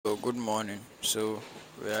So good morning. So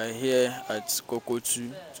we are here at Kokotu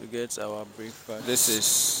to get our breakfast. This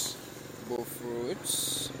is both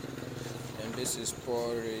fruits and this is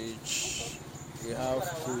porridge. We have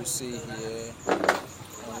pussy here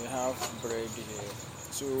and we have bread here.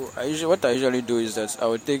 So what I usually do is that I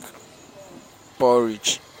will take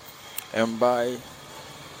porridge and buy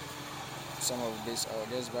some of this. I'll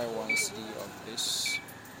just buy one CD of this.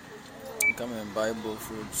 Come and buy both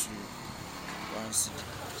fruits too. One CD.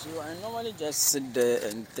 So I normally just sit there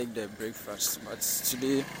and take the breakfast, but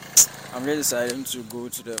today I'm just deciding to go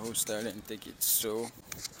to the hostel and take it. So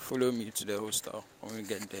follow me to the hostel when we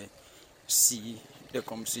get there. See the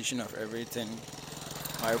composition of everything.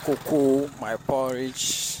 My cocoa, my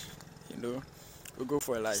porridge, we go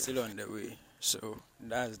for like still on the way. So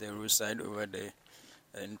that's the roadside over there,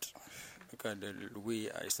 and look at the way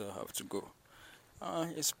I still have to go.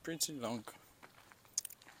 It's pretty long,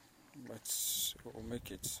 but we'll make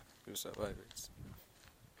it. We'll survive it.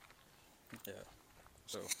 Yeah.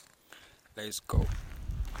 So let's go.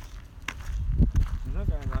 No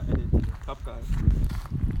guy not editing. Top guy.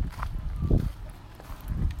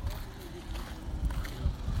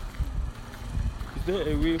 Is there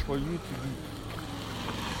a way for you to be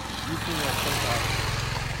using your contact,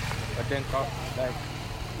 but then come like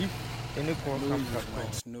if any call You comes at all?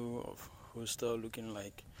 might know of hostel looking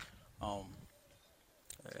like um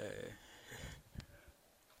uh,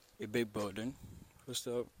 a big building.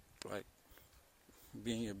 Hostel like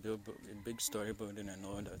being a big story building and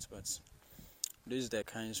all that, but this is the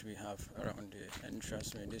kinds we have around here, and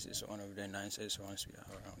trust me, this is one of the nicest ones we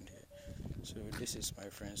have around here. So this is my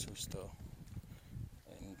friend's hostel,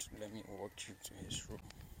 and let me walk you to his room.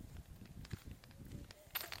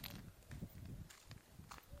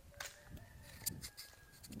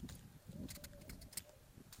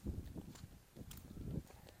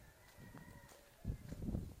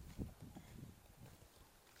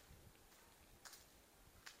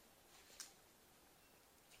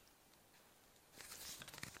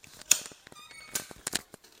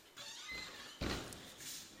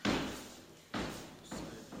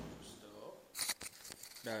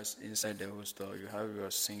 That's inside the hostel. You have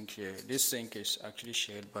your sink here. This sink is actually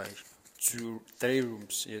shared by three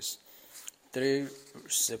rooms. Yes, three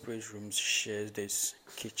separate rooms share this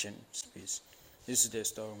kitchen space. This is the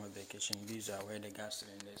storeroom of the kitchen. These are where the gas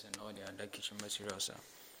cylinders and all the other kitchen materials are.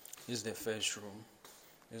 This is the first room.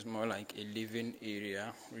 It's more like a living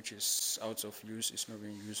area, which is out of use. It's not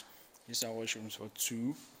being used. These are washrooms for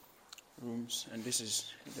two rooms, and this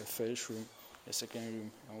is the first room, the second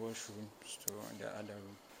room, and washroom store in the other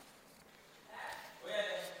room.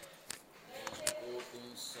 Go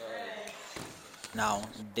inside. Now,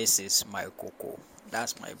 this is my cocoa.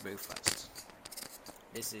 That's my breakfast.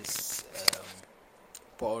 This is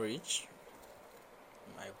porridge.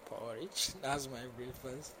 My porridge. That's my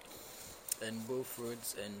breakfast. And both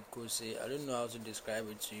fruits and kose. I don't know how to describe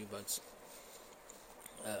it to you, but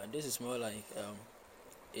this is more like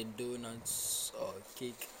a donut or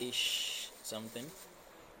cake-ish something.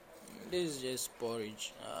 This is just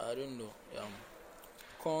porridge. I don't know.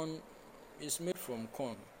 Corn is made from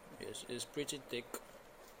corn. Yes, it's pretty thick,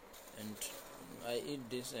 and I eat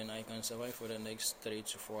this and I can survive for the next 3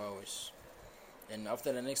 to 4 hours. And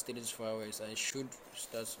after the next 3 to 4 hours, I should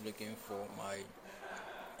start looking for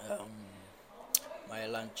um, my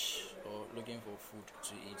lunch or looking for food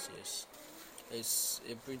to eat. Yes, it's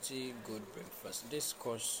a pretty good breakfast. This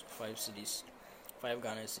costs 5 cedis, 5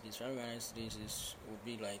 Ghana cedis. 5 Ghana cedis is would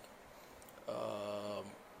be like um,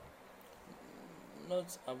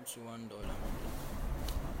 not up to $1.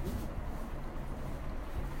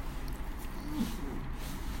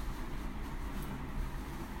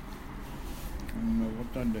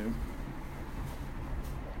 Water there.